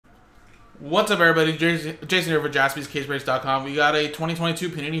What's up, everybody? Jason here for JaspysCaseBreaks.com. We got a 2022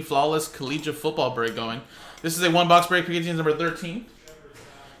 Panini Flawless Collegiate Football break going. This is a one-box break for teams number 13.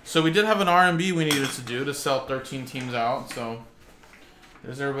 So we did have an R&B we needed to do to sell 13 teams out. So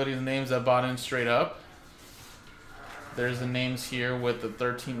there's everybody's names that bought in straight up. There's the names here with the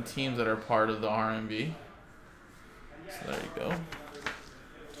 13 teams that are part of the R&B. So there you go.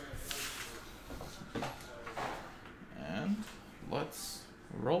 And let's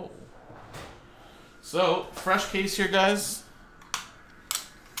roll. So, fresh case here, guys.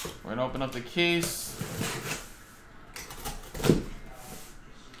 We're going to open up the case.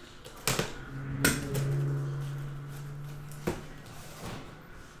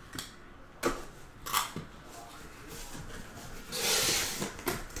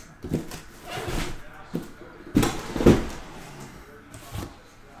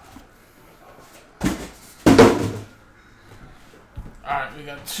 Alright, we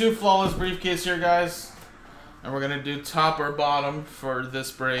got two flawless briefcase here, guys. And we're going to do top or bottom for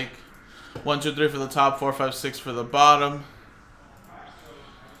this break. 1, 2, 3 for the top, 4, 5, 6 for the bottom.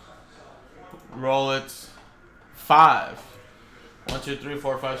 Roll it. 5. 1, 2, 3,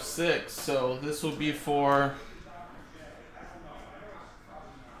 4, 5, 6. So this will be for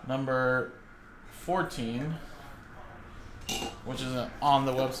number 14, which is on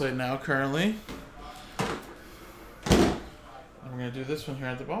the website now currently. We're going to do this one here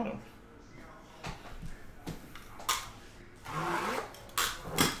at the bottom.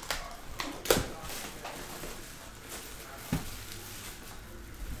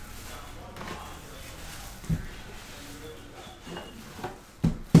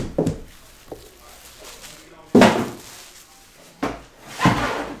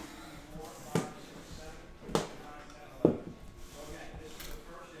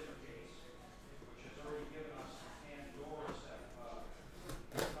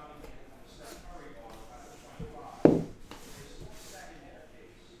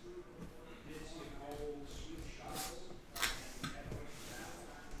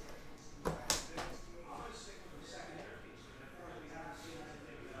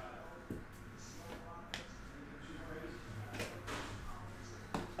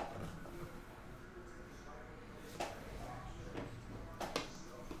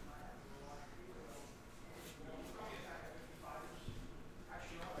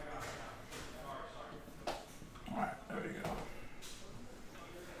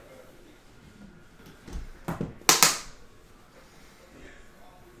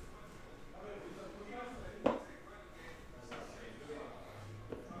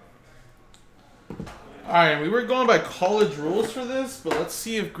 Alright, we were going by college rules for this, but let's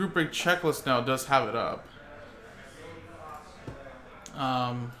see if Group Break Checklist now does have it up.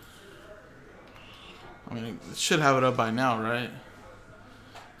 I mean, it should have it up by now, right?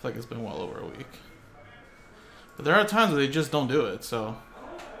 It's like it's been well over a week. But there are times where they just don't do it, so.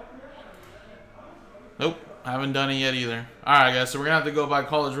 Nope, I haven't done it yet either. Alright, guys, so we're going to have to go by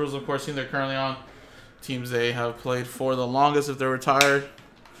college rules, of course, team they're currently on. Teams they have played for the longest if they're retired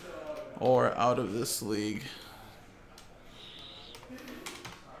or out of this league.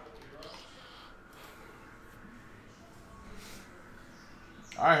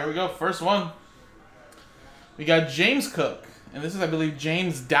 All right, here we go. First one. We got James Cook. And this is, I believe,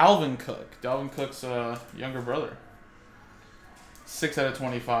 James Dalvin Cook. Dalvin Cook's younger brother. 6 out of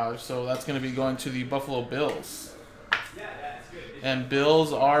 25. So that's going to be going to the Buffalo Bills. And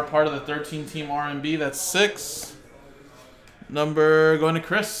Bills are part of the 13-team R&B. That's 6. Number going to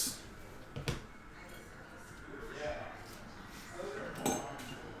Chris.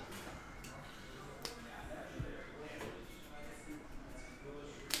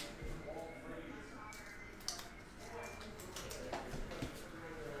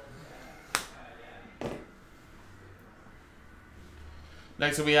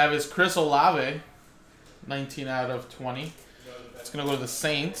 Next up we have is Chris Olave, 19 out of 20. It's going to go to the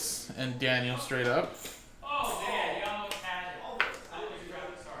Saints and Daniel straight up. Oh, man, you almost had it.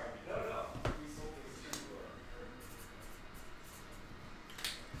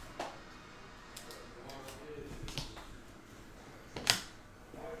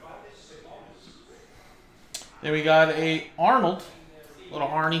 Then we got a Arnold, little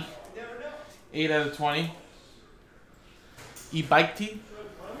Arnie, 8 out of 20. PYT.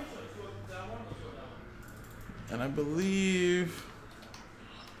 And I believe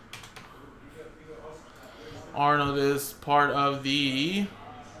Arnold is part of the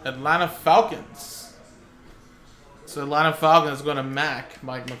Atlanta Falcons. So Atlanta Falcons is going to Mike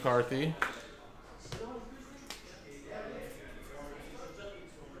McCarthy.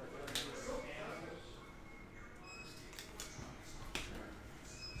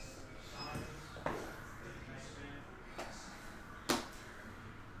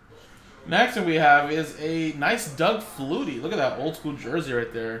 Next one we have is a nice Doug Flutie. Look at that old school jersey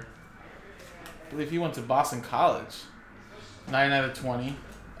right there. I believe he went to Boston College. 9 out of 20. He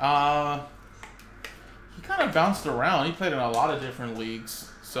kind of bounced around. He played in a lot of different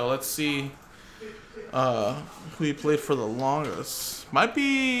leagues. So let's see who he played for the longest. Might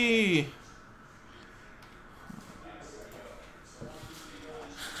be...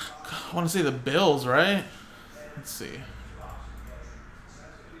 I want to say the Bills, right? Let's see.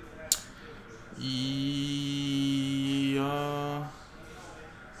 Yeah.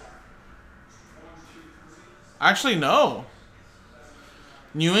 Actually, no.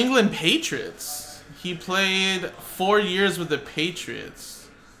 New England Patriots. He played 4 years with the Patriots.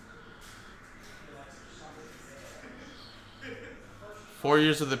 4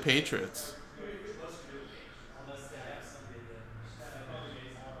 years with the Patriots.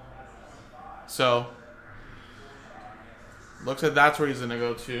 So, looks like that's where he's going to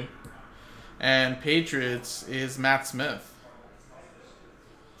go to. And Patriots is Matt Smith.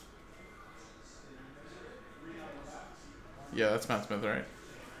 Yeah, that's Matt Smith, right?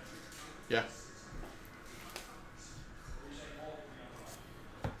 Yeah.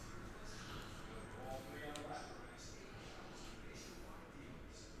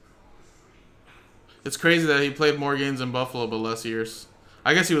 It's crazy that he played more games in Buffalo but less years.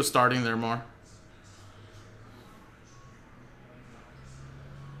 I guess he was starting there more.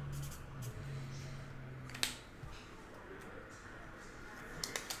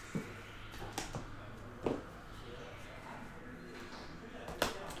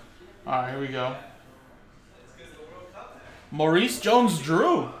 Alright, here we go. Maurice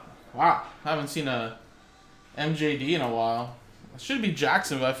Jones-Drew. Wow, I haven't seen a MJD in a while. It should be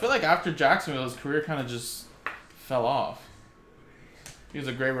Jacksonville. I feel like after Jacksonville, his career kind of just fell off. He was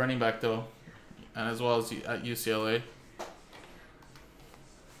a great running back, though, and as well as at UCLA.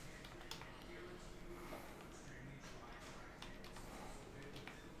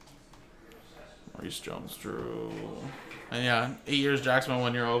 Maurice Jones-Drew. And yeah, 8 years Jacksonville,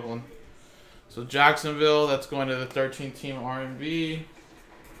 1 year Oakland. So Jacksonville, that's going to the 13th team R&B.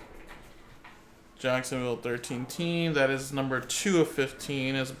 Jacksonville 13 team. That is number 2 of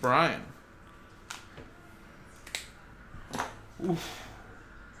 15 is Brian. Oof.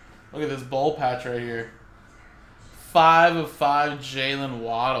 Look at this bowl patch right here. 5 of 5 Jalen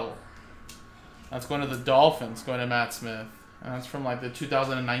Waddle. That's going to the Dolphins, going to Matt Smith. And that's from like the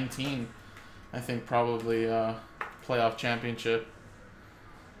 2019, I think, probably playoff championship.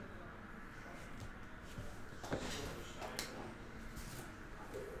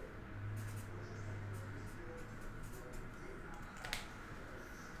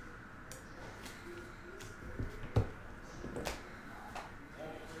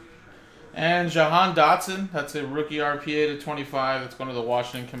 And Jahan Dotson, that's a rookie RPA to 25. That's going to the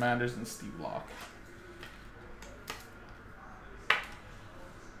Washington Commanders and Steve Locke.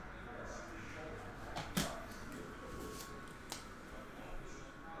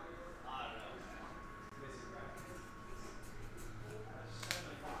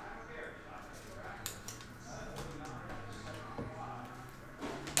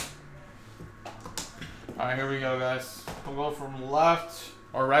 Alright, here we go, guys. We'll go from left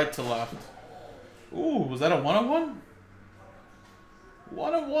or right to left. Ooh, was that a 1-of-1?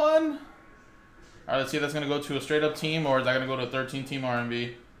 1-of-1? Alright, let's see if that's going to go to a straight-up team or is that going to go to a 13-team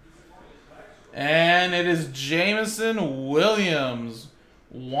R&B. And it is Jameson Williams.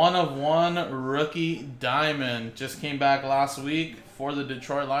 1-of-1 rookie diamond. Just came back last week for the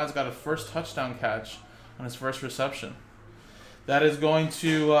Detroit Lions. Got a first touchdown catch on his first reception. That is going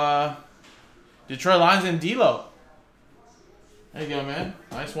to Detroit Lions and D-Lo. There you go, man.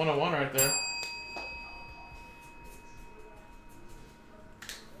 Nice 1-of-1 right there.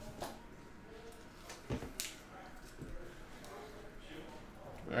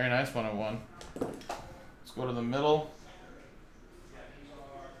 Very nice 1-of-1. Let's go to the middle.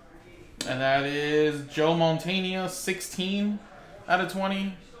 And that is Joe Montana, 16 out of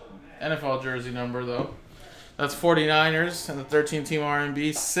 20. NFL jersey number, though. That's 49ers and the 13-team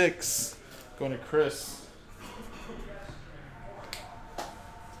R&B. 6 going to Chris.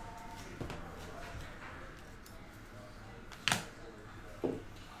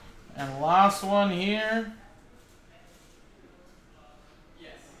 And last one here.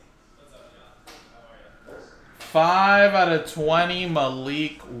 5 out of 20,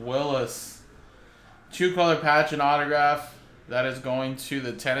 Malik Willis. 2-color patch and autograph. That is going to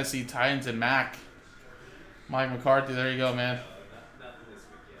the Tennessee Titans and Mac. Mike McCarthy, there you go, man.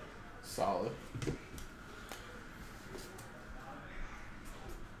 Solid.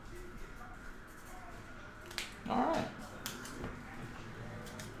 All right.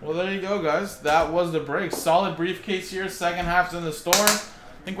 Well, there you go, guys. That was the break. Solid briefcase here. Second half's in the store.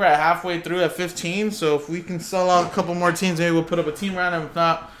 I think we're at halfway through at 15. So if we can sell out a couple more teams, maybe we'll put up a team round. And if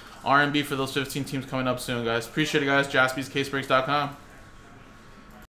not, R&B for those 15 teams coming up soon, guys. Appreciate it, guys. JaspysCaseBreaks.com.